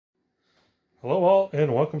Hello all,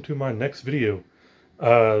 and welcome to my next video.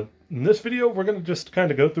 In this video, we're going to just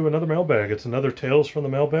kind of go through another mailbag. It's another Tales from the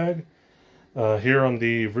Mailbag here on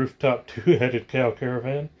the rooftop two-headed cow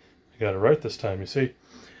caravan. I got it right this time, you see.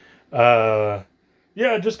 Yeah,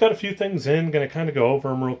 I just got a few things in. Going to kind of go over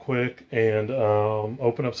them real quick and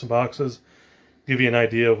open up some boxes. Give you an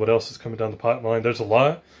idea of what else is coming down the pipeline. There's a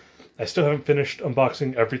lot. I still haven't finished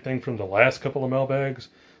unboxing everything from the last couple of mailbags.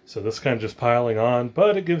 So this is kind of just piling on,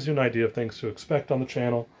 but it gives you an idea of things to expect on the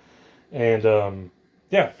channel. And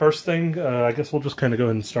yeah, first thing, I guess we'll just kind of go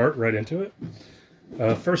ahead and start right into it.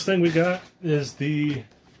 First thing we got is the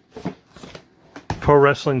Pro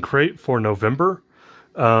Wrestling Crate for November.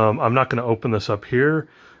 I'm not going to open this up here.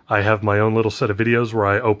 I have my own little set of videos where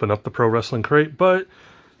I open up the Pro Wrestling Crate, but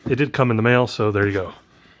it did come in the mail, so there you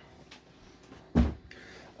go.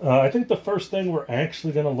 I think the first thing we're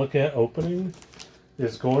actually going to look at opening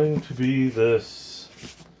is going to be this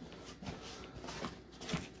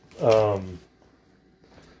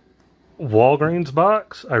Walgreens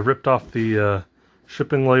box. I ripped off the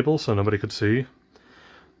shipping label so nobody could see.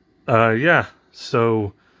 Yeah,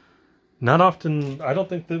 so not often, I don't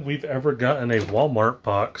think that we've ever gotten a Walmart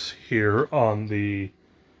box here on the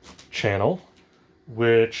channel,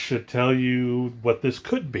 which should tell you what this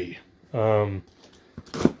could be. There's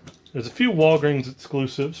a few Walgreens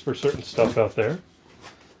exclusives for certain stuff out there.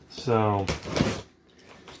 So,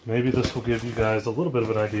 maybe this will give you guys a little bit of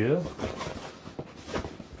an idea.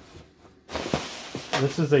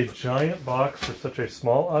 This is a giant box for such a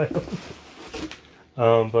small item.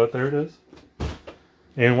 But there it is.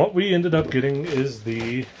 And what we ended up getting is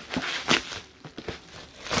the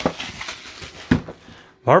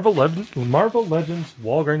Marvel Legends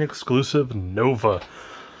Walgreens exclusive Nova.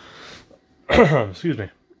 Excuse me.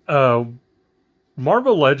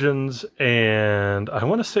 Marvel Legends, and I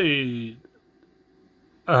want to say,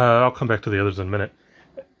 I'll come back to the others in a minute.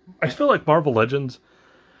 I feel like Marvel Legends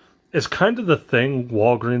is kind of the thing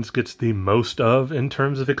Walgreens gets the most of in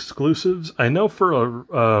terms of exclusives. I know for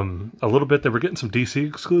a little bit they were getting some DC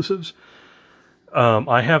exclusives.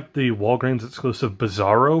 I have the Walgreens exclusive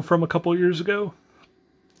Bizarro from a couple years ago,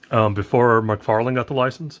 before McFarlane got the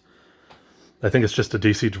license. I think it's just a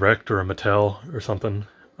DC Direct or a Mattel or something.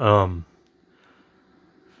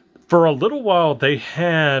 For a little while, they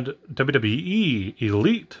had WWE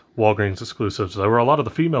Elite Walgreens exclusives. There were a lot of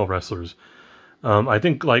the female wrestlers. I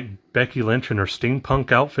think like Becky Lynch and her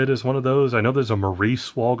steampunk outfit is one of those. I know there's a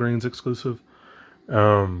Maurice Walgreens exclusive.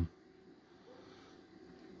 It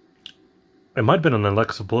might have been an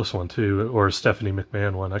Alexa Bliss one too, or a Stephanie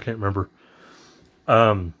McMahon one. I can't remember.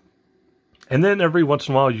 And then every once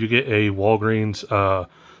in a while, you get a Walgreens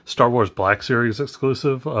Star Wars Black Series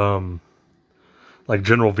exclusive. Like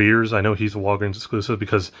General Veers, I know he's a Walgreens exclusive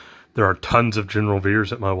because there are tons of General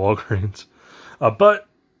Veers at my Walgreens. But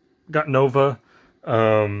got Nova.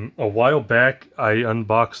 A while back, I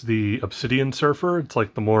unboxed the Obsidian Surfer. It's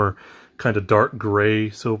like the more kind of dark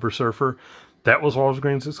gray Silver Surfer. That was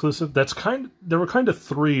Walgreens exclusive. There were kind of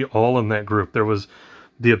three all in that group. There was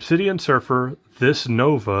the Obsidian Surfer, this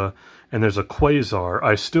Nova, and there's a Quasar.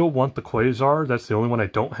 I still want the Quasar. That's the only one I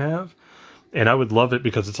don't have. And I would love it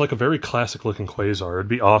because it's like a very classic looking Quasar. It'd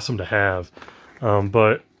be awesome to have.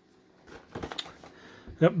 But,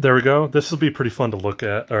 yep, there we go. This will be pretty fun to look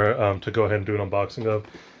at, or to go ahead and do an unboxing of.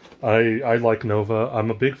 I like Nova.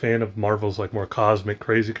 I'm a big fan of Marvel's like more cosmic,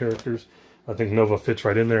 crazy characters. I think Nova fits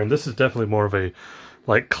right in there. And this is definitely more of a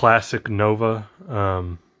like classic Nova.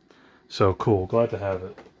 So cool. Glad to have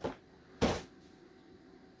it.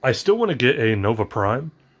 I still want to get a Nova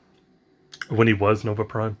Prime. When he was Nova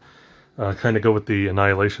Prime. Kind of go with the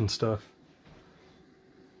Annihilation stuff.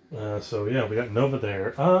 So yeah, we got Nova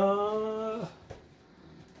there.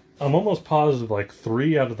 I'm almost positive like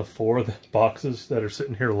 3 out of the 4 of the boxes that are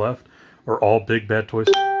sitting here left are all Big Bad Toys.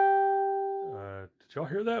 Did y'all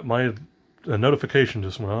hear that? My notification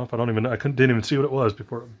just went off. I didn't even see what it was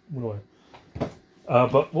before it went away.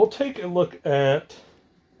 But we'll take a look at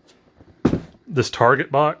this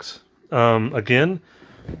Target box. Again,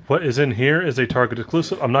 what is in here is a Target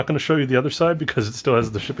exclusive. I'm not going to show you the other side because it still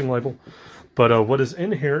has the shipping label. But what is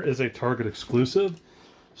in here is a Target exclusive.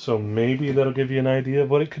 So maybe that'll give you an idea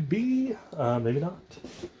of what it could be. Maybe not.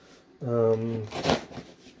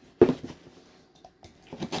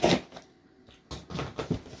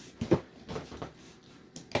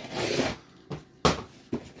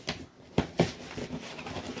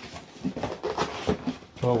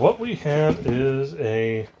 Well, what we have is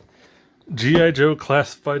a G.I. Joe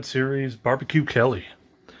Classified Series Barbecue Kelly.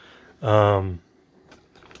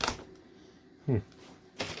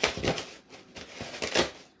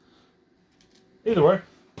 Either way,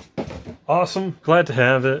 awesome. Glad to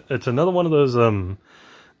have it. It's another one of those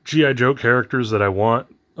G.I. Joe characters that I want.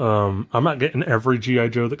 I'm not getting every G.I.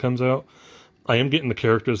 Joe that comes out. I am getting the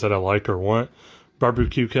characters that I like or want.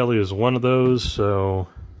 Barbecue Kelly is one of those, so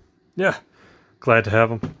yeah, glad to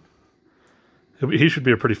have him. He should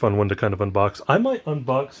be a pretty fun one to kind of unbox. I might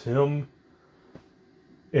unbox him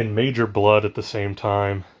and Major Blood at the same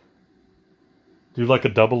time. Do like a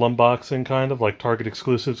double unboxing, kind of like Target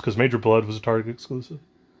exclusives, because Major Blood was a Target exclusive.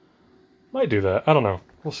 Might do that. I don't know.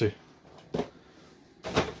 We'll see.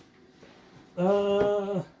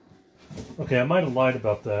 Okay, I might have lied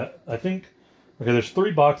about that. I think... Okay, there's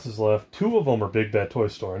 3 boxes left. 2 of them are Big Bad Toy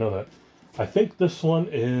Store. I know that. I think this one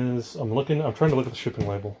is... I'm trying to look at the shipping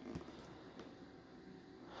label.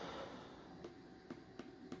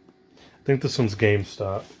 I think this one's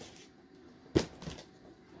GameStop.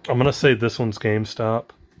 I'm going to say this one's GameStop.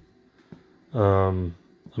 I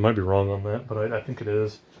might be wrong on that, but I think it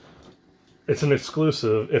is. It's an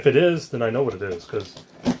exclusive. If it is, then I know what it is, because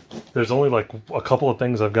there's only like a couple of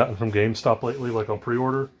things I've gotten from GameStop lately, like on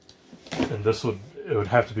pre-order. And it would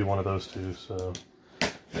have to be one of those 2, so...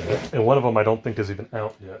 And one of them I don't think is even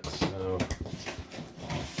out yet, so...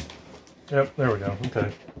 Yep, there we go,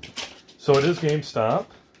 okay. So it is GameStop.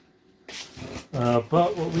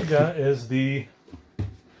 But what we got is the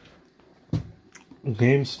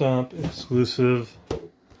GameStop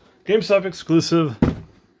exclusive,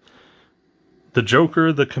 The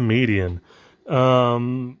Joker, the Comedian.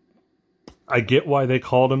 I get why they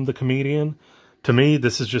called him the Comedian. To me,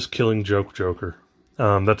 this is just Killing Joke Joker.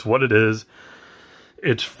 That's what it is.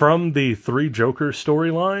 It's from the 3 Jokers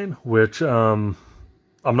storyline, which I'm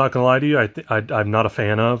not going to lie to you, I'm not a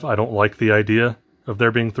fan of. I don't like the idea of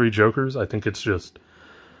there being 3 Jokers. I think it's just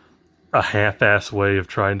a half-ass way of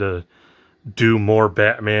trying to do more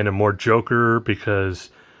Batman and more Joker, because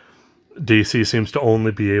DC seems to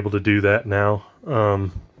only be able to do that now.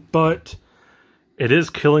 But it is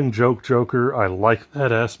Killing Joke Joker. I like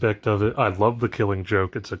that aspect of it. I love the Killing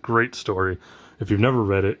Joke. It's a great story. If you've never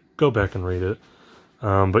read it, go back and read it.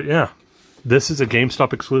 But yeah, this is a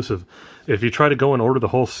GameStop exclusive. If you try to go and order the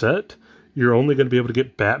whole set, you're only going to be able to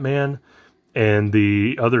get Batman and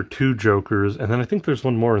the other 2 Jokers, and then I think there's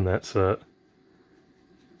one more in that set.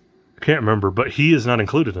 I can't remember, but he is not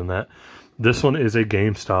included in that. This one is a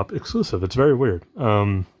GameStop exclusive. It's very weird.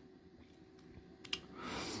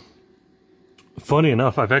 Funny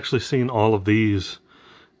enough, I've actually seen all of these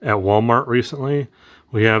at Walmart recently.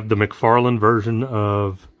 We have the McFarlane version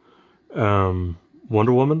of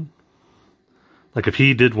Wonder Woman. Like if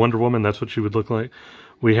he did Wonder Woman, that's what she would look like.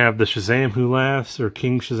 We have the Shazam Who Laughs, or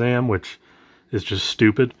King Shazam, which is just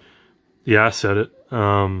stupid. Yeah, I said it.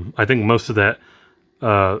 I think most of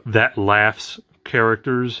that laughs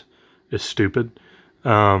characters is stupid.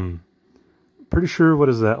 Pretty sure, what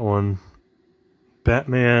is that one?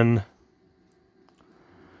 Batman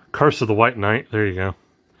Curse of the White Knight. There you go.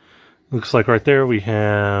 Looks like right there we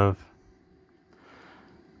have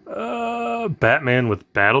Batman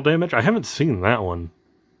with battle damage. I haven't seen that one.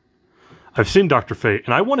 I've seen Dr. Fate,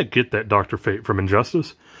 and I want to get that Dr. Fate from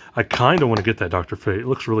Injustice. I kind of want to get that Dr. Fate. It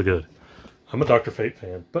looks really good. I'm a Dr. Fate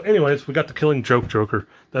fan. But anyways, we got the Killing Joke Joker.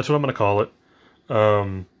 That's what I'm going to call it.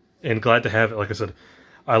 And glad to have it. Like I said,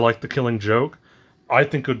 I like the Killing Joke. I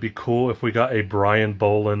think it would be cool if we got a Brian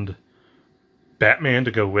Boland Batman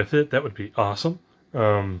to go with it. That would be awesome.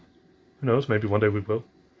 Who knows? Maybe one day we will.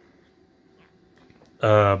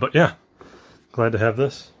 But yeah, glad to have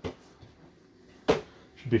this.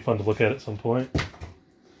 Should be fun to look at some point.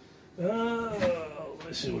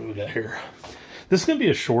 Let's see what do we got here. This is going to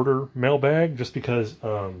be a shorter mailbag just because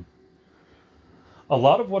a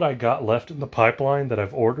lot of what I got left in the pipeline that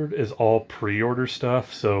I've ordered is all pre-order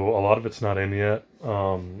stuff, so a lot of it's not in yet.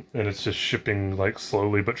 And it's just shipping like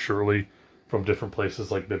slowly but surely from different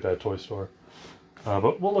places like Big Bad Toy Store.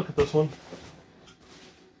 But we'll look at this one.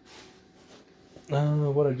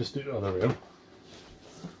 What did I just do? Oh, there we go.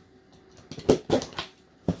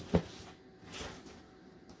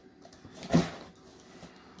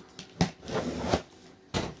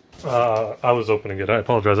 I was opening it. I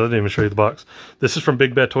apologize. I didn't even show you the box. This is from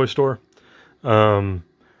Big Bad Toy Store. I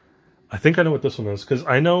think I know what this one is, because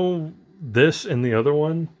I know this and the other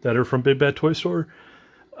one that are from Big Bad Toy Store.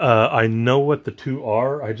 I know what the 2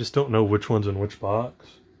 are. I just don't know which one's in which box.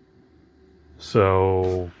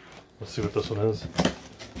 So let's see what this one is.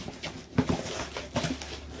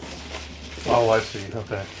 Oh, I see.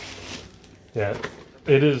 Okay. Yeah.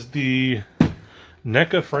 It is the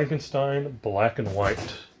NECA Frankenstein black and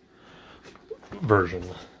white version.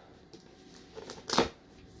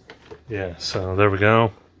 Yeah, so there we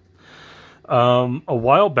go. A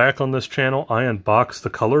while back on this channel, I unboxed the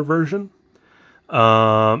color version.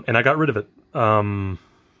 And I got rid of it. I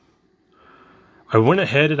went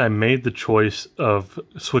ahead and I made the choice of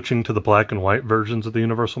switching to the black and white versions of the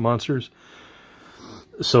Universal Monsters.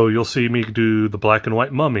 So you'll see me do the black and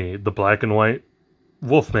white Mummy, the black and white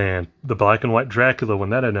Wolfman, the black and white Dracula when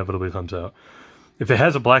that inevitably comes out. If it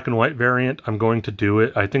has a black and white variant, I'm going to do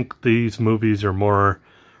it. I think these movies are more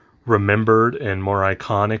remembered and more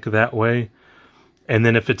iconic that way. And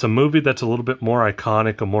then if it's a movie that's a little bit more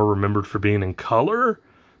iconic and more remembered for being in color,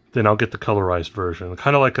 then I'll get the colorized version.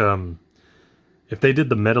 Kind of like if they did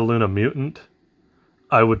the Metaluna Mutant,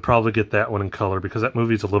 I would probably get that one in color because that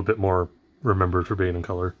movie's a little bit more remembered for being in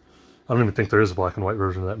color. I don't even think there is a black and white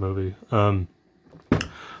version of that movie.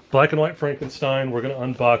 Black and white Frankenstein, we're going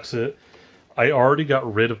to unbox it. I already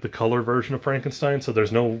got rid of the color version of Frankenstein, so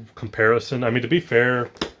there's no comparison. I mean, to be fair,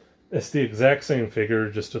 it's the exact same figure,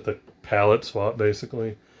 just with the palette swap,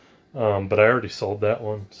 basically. But I already sold that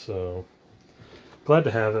one, so glad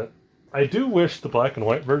to have it. I do wish the black and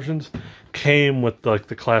white versions came with like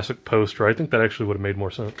the classic poster. I think that actually would have made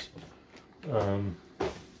more sense.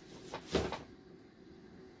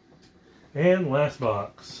 And last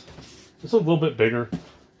box. It's a little bit bigger.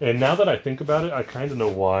 And now that I think about it, I kind of know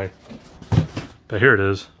why. But here it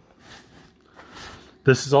is.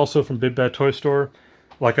 This is also from Big Bad Toy Store.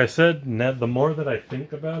 Like I said, now, the more that I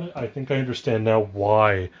think about it, I think I understand now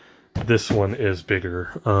why this one is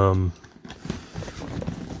bigger.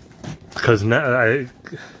 Because now,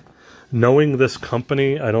 knowing this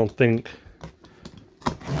company, I don't think...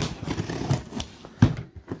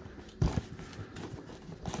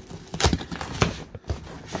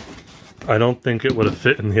 it would have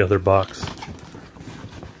fit in the other box.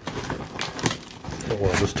 Oh,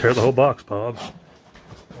 well, just tear the whole box, Bob.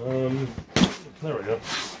 There we go.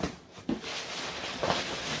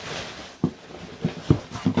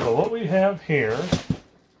 So what we have here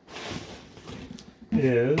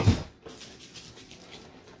is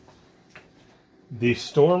the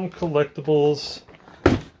Storm Collectibles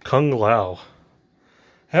Kung Lao.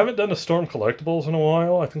 Haven't done a Storm Collectibles in a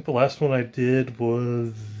while. I think the last one I did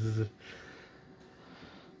was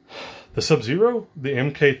the Sub-Zero, the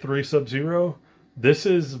MK3 Sub-Zero. This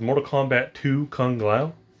is Mortal Kombat 2 Kung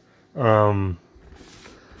Lao.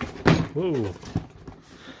 Whoa.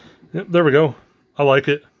 Yep, there we go. I like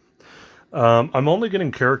it. I'm only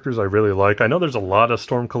getting characters I really like. I know there's a lot of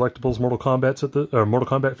Storm Collectibles Mortal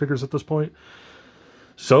Kombat figures at this point.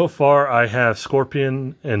 So far, I have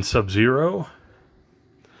Scorpion and Sub-Zero.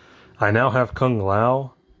 I now have Kung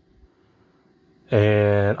Lao.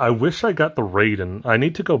 And I wish I got the Raiden. I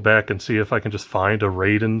need to go back and see if I can just find a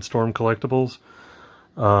Raiden Storm Collectibles.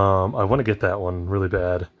 I want to get that one really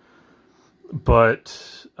bad.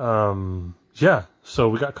 But, yeah. So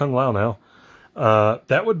we got Kung Lao now.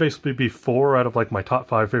 That would basically be 4 out of like my top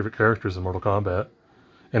 5 favorite characters in Mortal Kombat.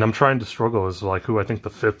 And I'm trying to struggle as like who I think the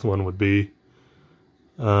 5th one would be.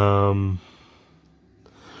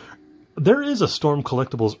 There is a Storm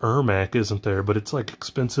Collectibles Ermac, isn't there? But it's like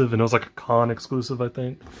expensive, and it was like a con exclusive, I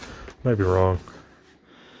think. Might be wrong.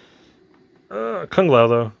 Kung Lao,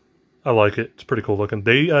 though. I like it. It's pretty cool looking.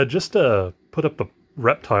 They just put up a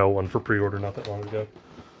reptile one for pre-order not that long ago.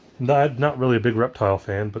 I'm not really a big reptile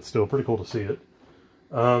fan, but still pretty cool to see it.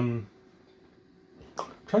 Trying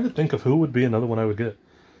to think of who would be another one I would get.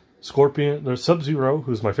 Scorpion. There's Sub-Zero,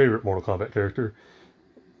 who's my favorite Mortal Kombat character.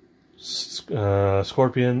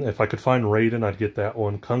 Scorpion. If I could find Raiden, I'd get that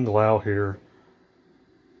one. Kung Lao here.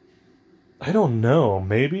 I don't know.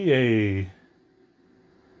 Maybe a...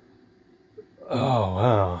 Oh,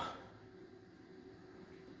 wow.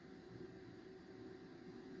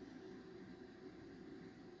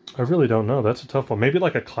 I really don't know. That's a tough one. Maybe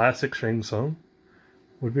like a classic Shang Tsung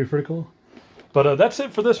would be pretty cool. But that's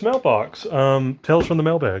it for this mailbox. Tales from the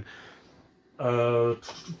Mailbag.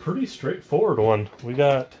 Pretty straightforward one. We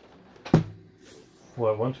got...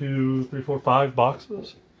 What, 1, 2, 3, 4, 5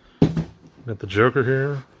 boxes? Got the Joker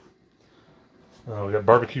here. We got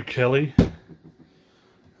Barbecue Kelly. And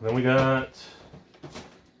then we got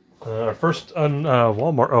our first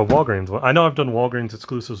Walgreens one. I know I've done Walgreens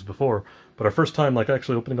exclusives before, but our first time like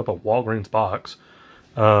actually opening up a Walgreens box.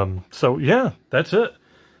 So yeah, that's it.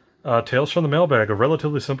 Tales from the Mailbag, a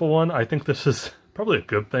relatively simple one. I think this is probably a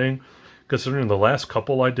good thing, considering the last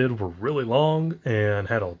couple I did were really long and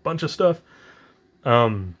had a bunch of stuff.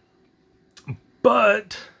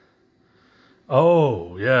 But,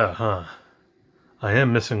 oh, yeah, huh. I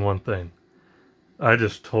am missing one thing. I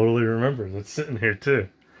just totally remembered. It's sitting here, too.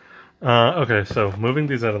 Okay, so moving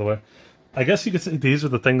these out of the way. I guess you could say these are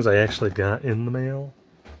the things I actually got in the mail.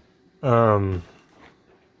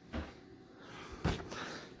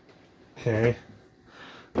 Okay.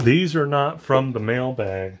 These are not from the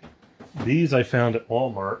mailbag. These I found at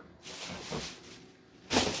Walmart.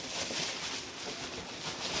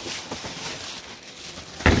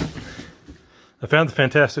 I found the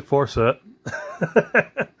Fantastic Four set.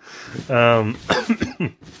 I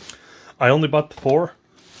only bought the 4.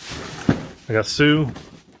 I got Sue.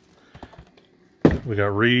 We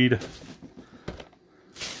got Reed.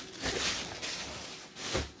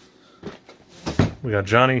 We got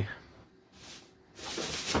Johnny.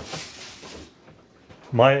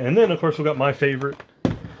 And then of course we got my favorite,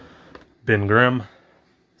 Ben Grimm.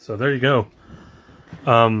 So there you go.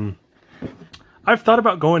 I've thought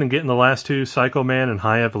about going and getting the last 2, Psycho Man and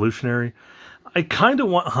High Evolutionary. I kind of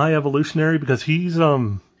want High Evolutionary because he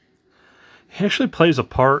actually plays a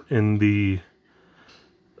part in the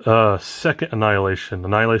second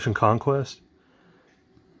Annihilation Conquest.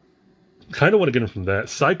 Kind of want to get him from that.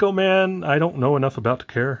 Psycho Man, I don't know enough about to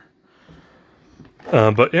care.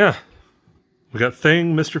 But yeah, we got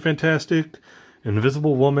Thing, Mr. Fantastic,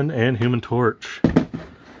 Invisible Woman, and Human Torch.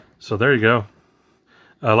 So there you go.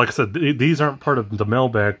 Like I said, these aren't part of the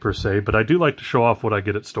mailbag per se, but I do like to show off what I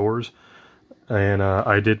get at stores. And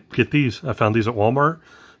I did get these. I found these at Walmart.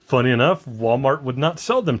 Funny enough, Walmart would not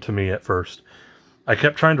sell them to me at first. I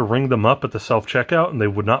kept trying to ring them up at the self-checkout, and they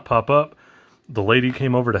would not pop up. The lady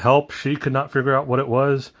came over to help. She could not figure out what it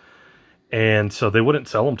was. And so they wouldn't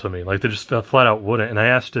sell them to me. Like, they just flat out wouldn't. And I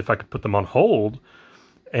asked if I could put them on hold.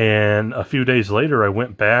 And a few days later, I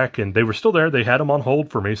went back, and they were still there. They had them on hold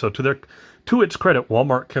for me. So to its credit,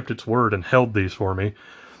 Walmart kept its word and held these for me.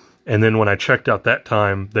 And then when I checked out that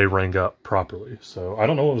time, they rang up properly. So I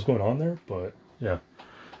don't know what was going on there, but yeah.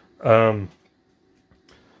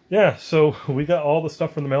 Yeah, so we got all the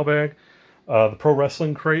stuff from the mailbag. The pro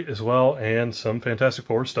wrestling crate as well, and some Fantastic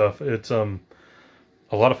Four stuff. It's a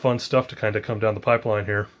lot of fun stuff to kind of come down the pipeline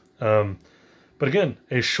here. But again,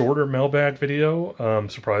 a shorter mailbag video,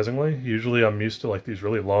 surprisingly. Usually I'm used to like these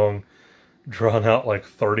really long, drawn out like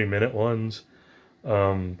 30-minute ones.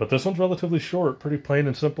 But this one's relatively short, pretty plain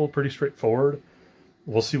and simple, pretty straightforward.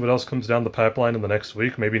 We'll see what else comes down the pipeline in the next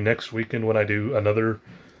week. Maybe next weekend when I do another,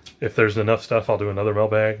 if there's enough stuff, I'll do another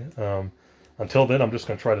mailbag. Until then, I'm just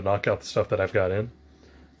going to try to knock out the stuff that I've got in.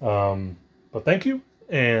 But thank you,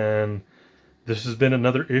 and this has been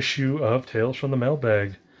another issue of Tales from the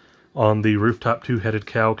Mailbag on the Rooftop Two-Headed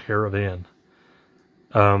Cow Caravan.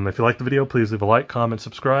 If you like the video, please leave a like, comment,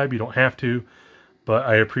 subscribe. You don't have to, but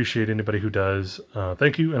I appreciate anybody who does.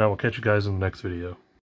 Thank you, and I will catch you guys in the next video.